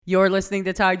You're listening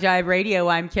to Talk Jive Radio.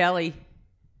 I'm Kelly.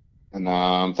 And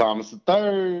I'm Thomas the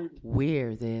Third.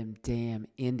 We're them damn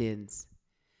Indians.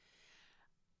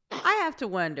 I have to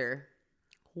wonder,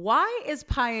 why is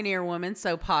Pioneer Woman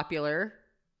so popular?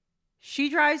 She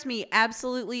drives me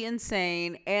absolutely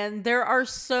insane. And there are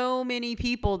so many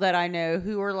people that I know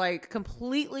who are like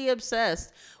completely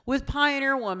obsessed with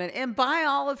Pioneer Woman and buy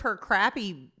all of her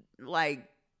crappy, like,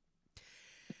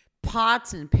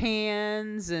 pots and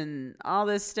pans and all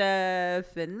this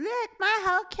stuff, and look,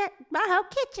 my whole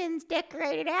kitchen's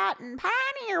decorated out in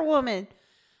Pioneer Woman.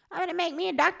 I'm gonna make me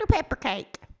a Dr. Pepper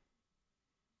cake.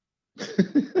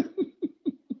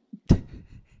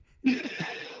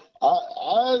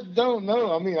 I don't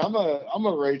know. I mean, I'm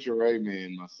a Rachel Ray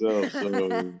man myself, so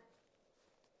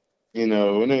when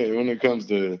it comes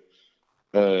to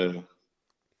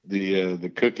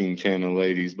the cooking channel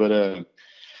ladies, but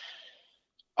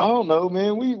I don't know,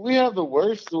 man. We have the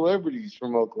worst celebrities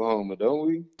from Oklahoma, don't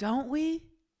we? Don't we?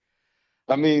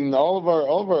 I mean, all of our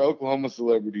Oklahoma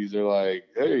celebrities are like,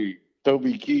 hey,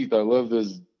 Toby Keith, I love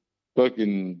this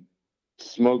fucking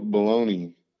smoked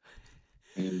bologna,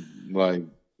 and like,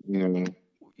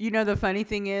 The funny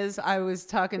thing is, I was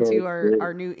talking to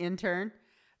our new intern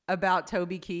about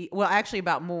Toby Keith. Well, actually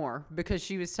about Moore, because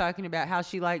she was talking about how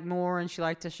she liked Moore and she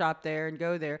liked to shop there and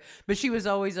go there. But she was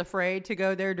always afraid to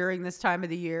go there during this time of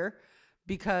the year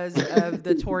because of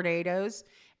the tornadoes.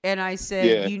 And I said,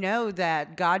 yeah. you know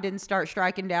that God didn't start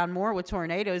striking down Moore with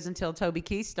tornadoes until Toby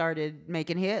Keith started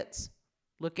making hits.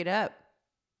 Look it up.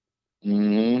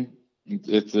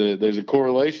 Mm-hmm. There's a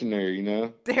correlation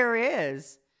there, There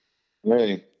is.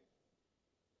 Hey.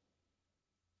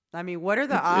 I mean, what are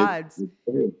the odds?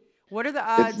 What are the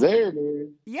odds? It's there,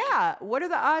 man. Yeah. What are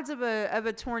the odds of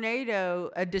a tornado,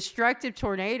 a destructive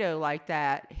tornado like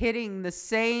that, hitting the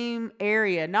same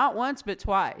area, not once, but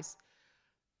twice?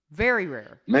 Very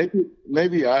rare.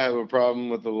 Maybe I have a problem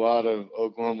with a lot of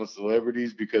Oklahoma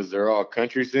celebrities because they're all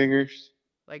country singers.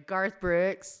 Like Garth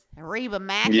Brooks and Reba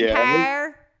McEntire.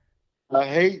 Yeah, I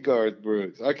hate Garth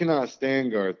Brooks. I cannot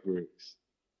stand Garth Brooks.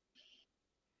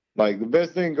 Like, the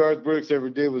best thing Garth Brooks ever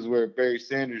did was wear a Barry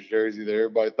Sanders jersey that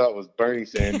everybody thought was Bernie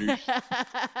Sanders.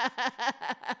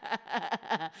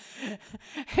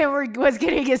 And was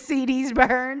getting his CDs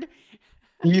burned.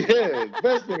 Yeah,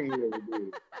 best thing he ever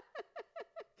did.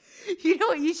 You know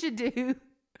what you should do?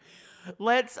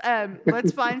 Let's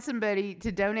find somebody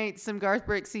to donate some Garth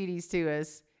Brooks CDs to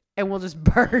us, and we'll just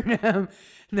burn them.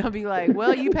 And they'll be like,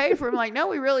 "Well, you paid for them." Like, no,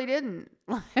 we really didn't.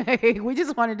 Like, we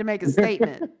just wanted to make a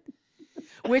statement.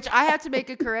 Which I have to make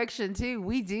a correction too.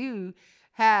 We do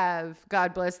have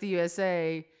 "God Bless the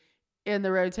USA" in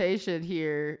the rotation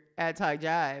here at Talk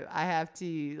Jive. I have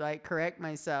to correct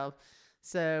myself.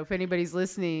 So if anybody's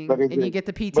listening and you get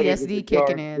the PTSD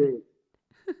kicking in.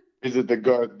 Is it the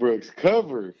Garth Brooks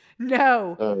cover?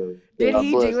 No. Did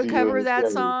he do a cover of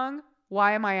that song?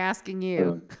 Why am I asking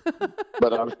you?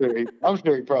 But I'm sure he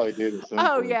probably did it.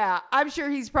 Oh yeah, I'm sure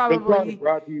he's probably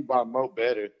brought to you by Mo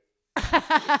Better.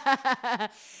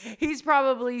 He's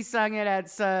probably sung it at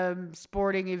some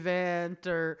sporting event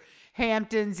or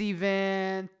Hamptons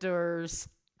event or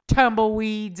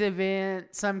Tumbleweeds event,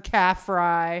 some calf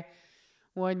fry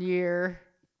one year.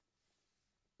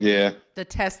 Yeah. The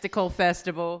Testicle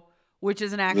Festival, which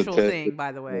is an actual thing,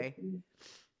 by the way.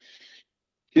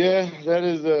 Yeah, that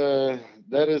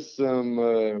is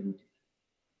some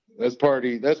that's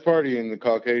party in the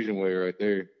Caucasian way right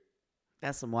there.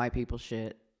 That's some white people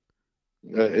shit.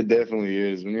 It definitely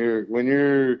is. When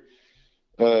you're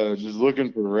just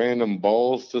looking for random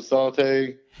balls to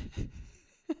saute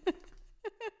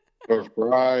or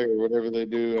fry or whatever they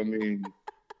do, I mean.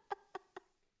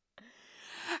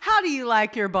 How do you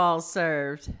like your balls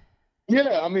served?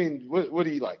 Yeah, I mean, what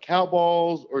do you like? Cow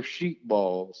balls or sheep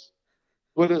balls?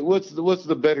 What's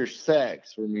the better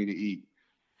sacks for me to eat?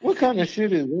 What kind of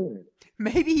shit is that?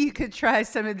 Maybe you could try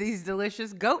some of these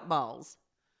delicious goat balls.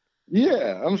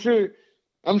 Yeah,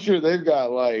 I'm sure they've got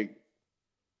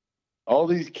all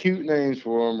these cute names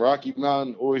for them, Rocky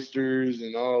Mountain oysters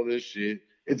and all this shit.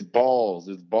 It's balls.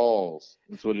 It's balls.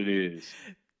 That's what it is.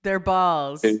 They're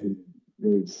balls.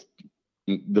 It's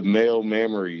the male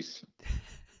mammaries.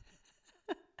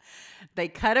 They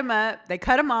cut them up. They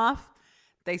cut them off.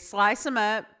 They slice them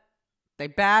up. They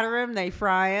batter them. They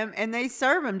fry them. And they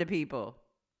serve them to people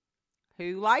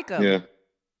who like them. Yeah.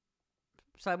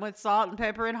 Some with salt and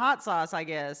pepper and hot sauce, I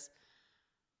guess.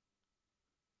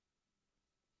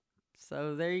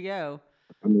 So there you go.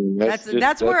 I mean,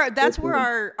 that's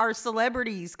where our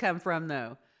celebrities come from,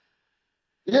 though.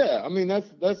 Yeah, I mean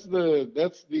that's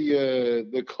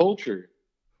the culture.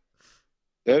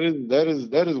 That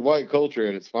is white culture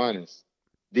at its finest.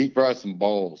 Deep fry some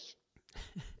balls.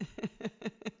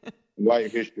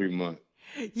 White History Month.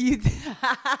 You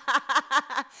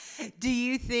do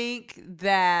you think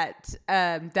that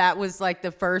that was like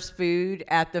the first food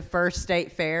at the first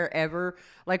state fair ever?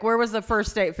 Like, where was the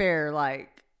first state fair?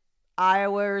 Like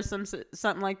Iowa or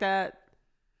something like that?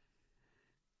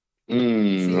 See,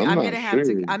 I'm I'm not gonna have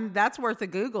to. sure. That's worth a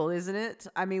Google, isn't it?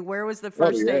 I mean, where was the Oh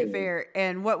first yeah. state fair,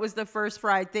 and what was the first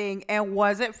fried thing, and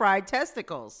was it fried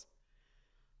testicles?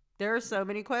 There are so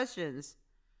many questions.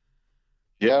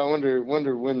 Yeah, I wonder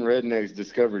when rednecks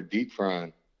discovered deep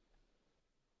frying.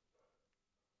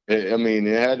 I mean,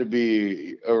 it had to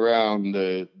be around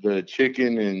the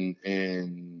chicken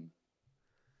and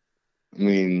I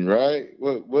mean, right?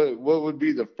 What would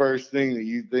be the first thing that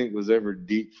you think was ever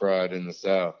deep fried in the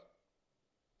South?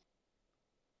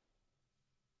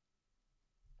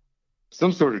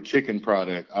 Some sort of chicken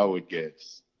product, I would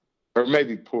guess, or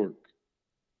maybe pork,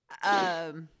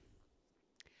 Um,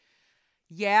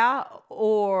 yeah,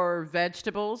 or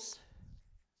vegetables,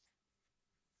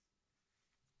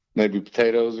 maybe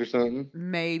potatoes or something.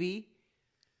 maybe.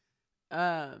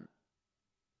 Um,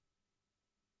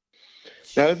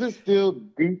 Now, is it still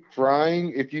deep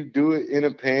frying if you do it in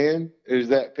a pan? Or is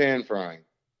that pan frying?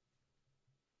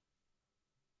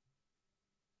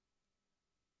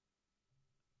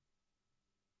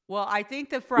 well, I think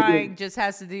the frying just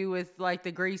has to do with like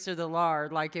the grease or the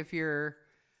lard. Like if you're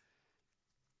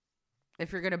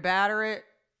gonna batter it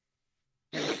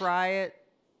and fry it,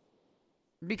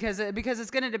 because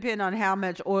it's gonna depend on how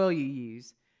much oil you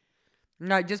use.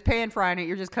 Like just pan frying it,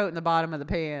 you're just coating the bottom of the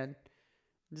pan,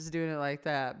 just doing it like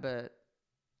that. But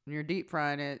when you're deep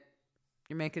frying it,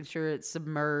 you're making sure it's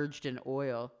submerged in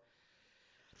oil.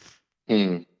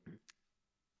 Hmm.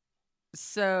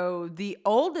 So the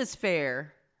oldest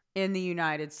fair in the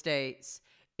United States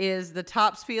is the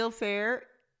Topsfield Fair.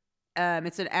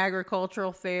 It's an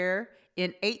agricultural fair.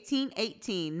 In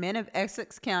 1818, men of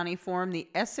Essex County formed the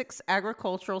Essex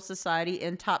Agricultural Society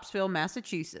in Topsfield,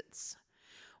 Massachusetts,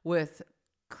 with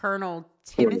Colonel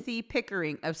Timothy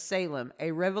Pickering of Salem,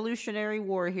 a Revolutionary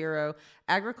War hero,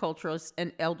 agriculturalist,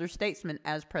 and elder statesman,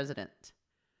 as president.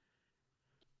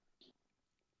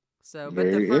 So, but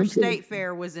the Very first interesting. state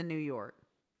fair was in New York.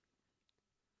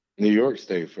 New York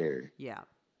State Fair. Yeah.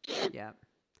 Yeah.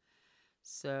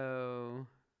 So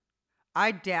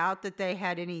I doubt that they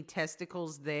had any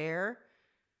testicles there.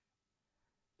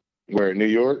 Where, New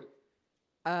York?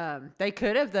 They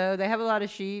could have though. They have a lot of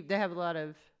sheep. They have a lot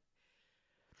of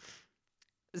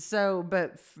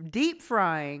but deep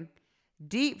frying,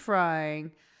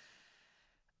 frying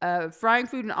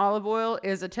food in olive oil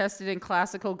is attested in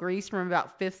classical Greece from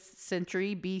about 5th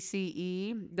century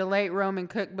BCE. The late Roman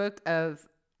cookbook of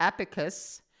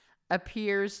Apicus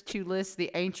appears to list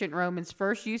the ancient Romans'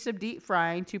 first use of deep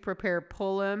frying to prepare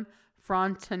pullum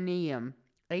frontaneum,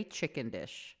 a chicken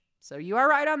dish. So you are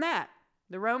right on that.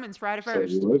 The Romans fried it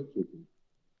first.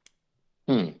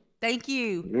 Thank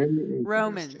you,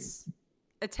 Romans.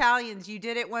 Italians, you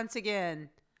did it once again.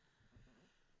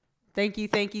 Thank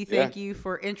you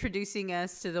for introducing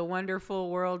us to the wonderful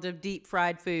world of deep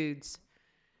fried foods.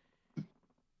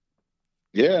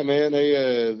 Yeah, man,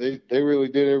 they really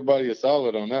did everybody a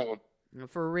solid on that one.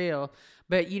 For real.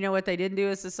 But you know what they didn't do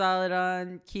us a solid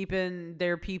on? Keeping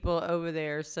their people over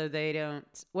there so they don't.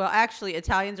 Well, actually,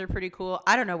 Italians are pretty cool.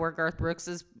 I don't know where Garth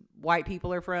Brooks's white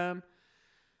people are from.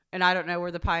 And I don't know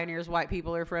where the Pioneers' white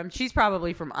people are from. She's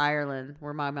probably from Ireland,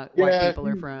 where my white people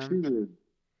are from.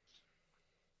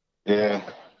 Yeah.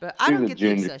 But I don't get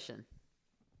the obsession.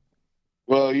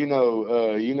 Well, you know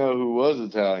who was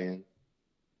Italian?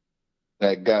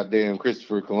 That goddamn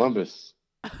Christopher Columbus.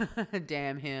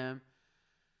 Damn him.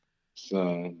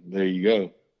 So there you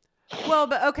go. Well,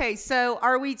 but okay, so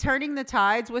are we turning the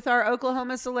tides with our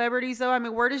Oklahoma celebrities, though? I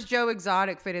mean, where does Joe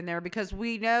Exotic fit in there? Because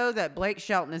we know that Blake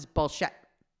Shelton is bullshit.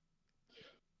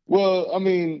 Well, I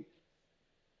mean,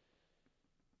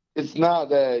 it's not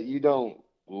that you don't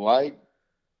like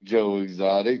Joe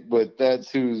Exotic, but that's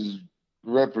who's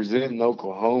representing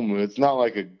Oklahoma. It's not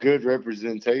like a good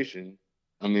representation.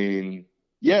 I mean,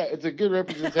 yeah, it's a good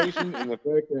representation in the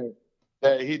fact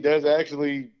that he does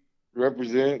actually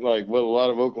represent like what a lot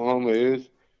of Oklahoma is.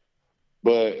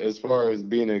 But as far as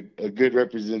being a good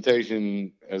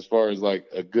representation, as far as like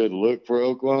a good look for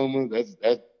Oklahoma, that's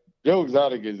Joe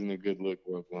Exotic isn't a good look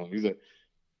for Oklahoma. He's a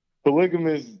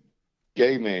polygamous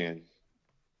gay man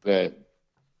that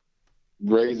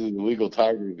raises illegal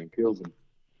tigers and kills them.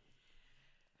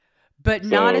 But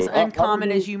not as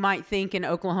uncommon as you might think in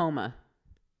Oklahoma.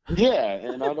 Yeah,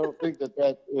 and I don't think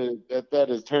that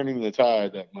is turning the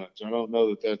tide that much. I don't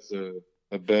know that that's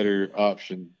a better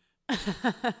option.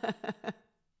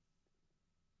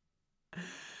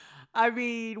 I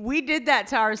mean, we did that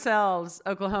to ourselves,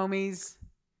 Oklahomies.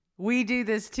 We do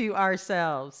this to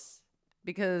ourselves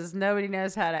because nobody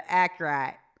knows how to act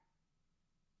right.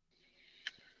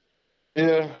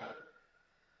 Yeah.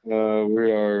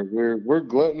 We're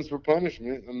gluttons for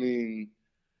punishment. I mean,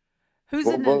 Who's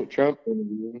we'll in vote Trump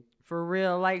in. for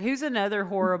real? Like, who's another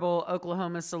horrible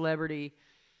Oklahoma celebrity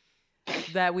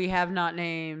that we have not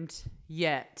named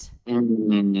yet?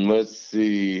 Let's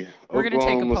see. We're gonna take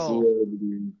a Oklahoma poll.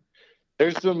 celebrity.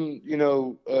 There's some,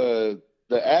 the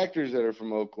actors that are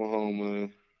from Oklahoma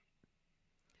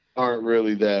aren't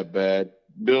really that bad.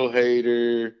 Bill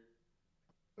Hader.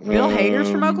 Bill Hader's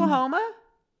from Oklahoma?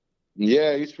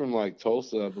 Yeah, he's from like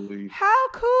Tulsa, I believe. How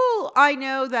cool. I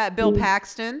know that Bill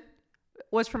Paxton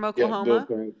was from Oklahoma.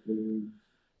 Yeah, Bill Paxton.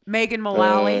 Megan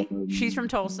Mullally, she's from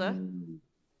Tulsa.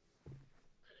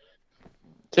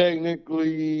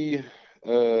 Technically,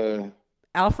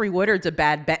 Alfre Woodard's a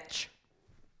bad bitch.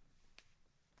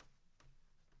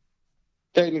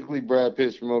 technically Brad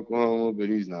Pitt's from Oklahoma, but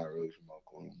he's not really from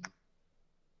Oklahoma.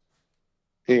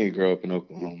 He didn't grow up in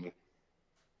Oklahoma.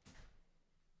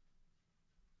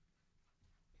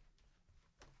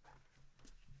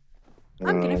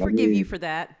 I'm going to forgive you for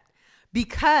that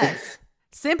because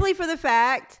simply for the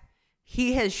fact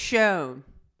he has shown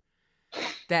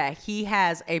that he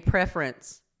has a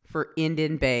preference for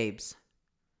Indian babes.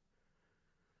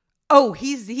 Oh,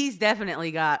 he's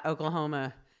definitely got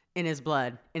Oklahoma in his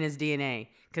blood, in his DNA,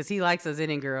 because he likes those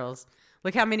Indian girls.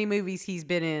 Look how many movies he's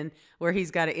been in where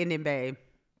he's got an Indian babe.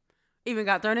 Even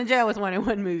got thrown in jail with one in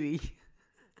one movie.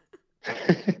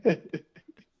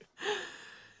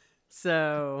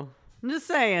 So, I'm just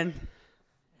saying.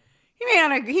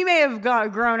 He may have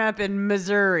grown up in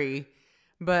Missouri,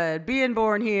 but being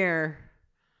born here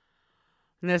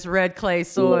in this red clay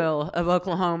soil of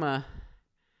Oklahoma,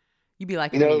 you'd be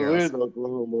like, who is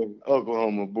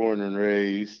Oklahoma, born and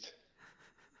raised.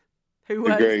 Who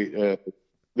was?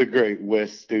 The great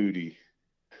Wes Studi.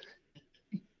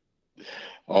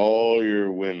 All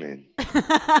your women.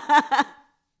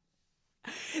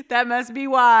 That must be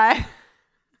why.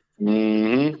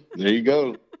 There you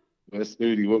go. Wes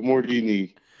Studi. What more do you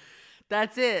need?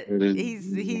 That's it.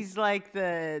 He's like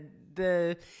the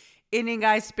Indian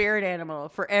guy spirit animal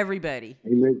for everybody.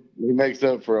 He makes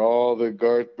up for all the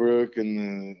Garth Brooks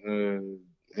and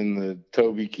the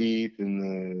Toby Keith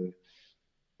and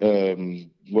the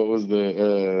what was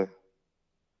the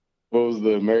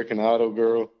American Idol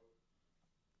girl?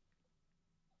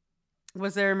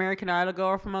 Was there American Idol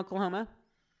girl from Oklahoma?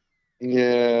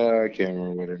 Yeah, I can't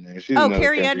remember what her name is.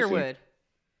 Carrie Underwood.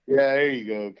 Yeah, there you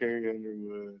go. Carrie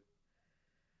Underwood.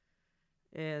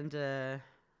 And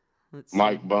let's see.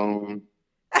 Mike Bone.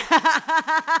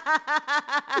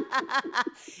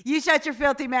 You shut your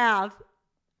filthy mouth.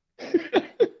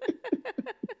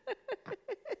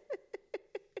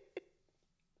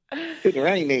 It's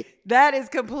raining. That is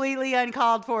completely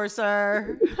uncalled for,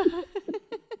 sir.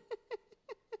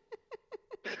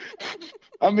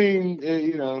 I mean,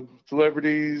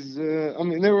 celebrities. I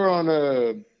mean, they were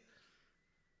on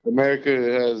America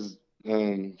Has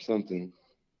something.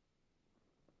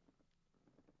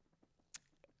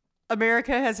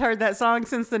 America Has heard that song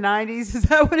since the 90s. Is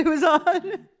that what it was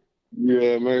on?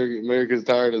 Yeah, America's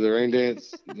tired of the rain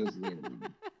dance.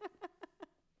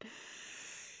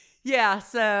 Yeah,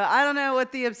 so I don't know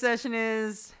what the obsession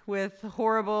is with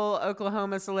horrible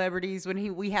Oklahoma celebrities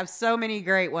when we have so many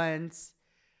great ones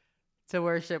to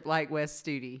worship, like Wes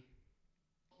Studi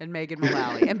and Megan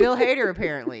Mullally and Bill Hader,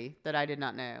 apparently, that I did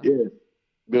not know. Yeah,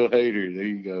 Bill Hader. There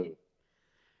you go.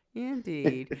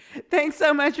 Indeed. Thanks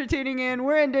so much for tuning in.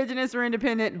 We're Indigenous. We're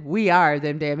independent. We are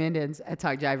them damn Indians at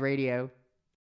Talk Jive Radio.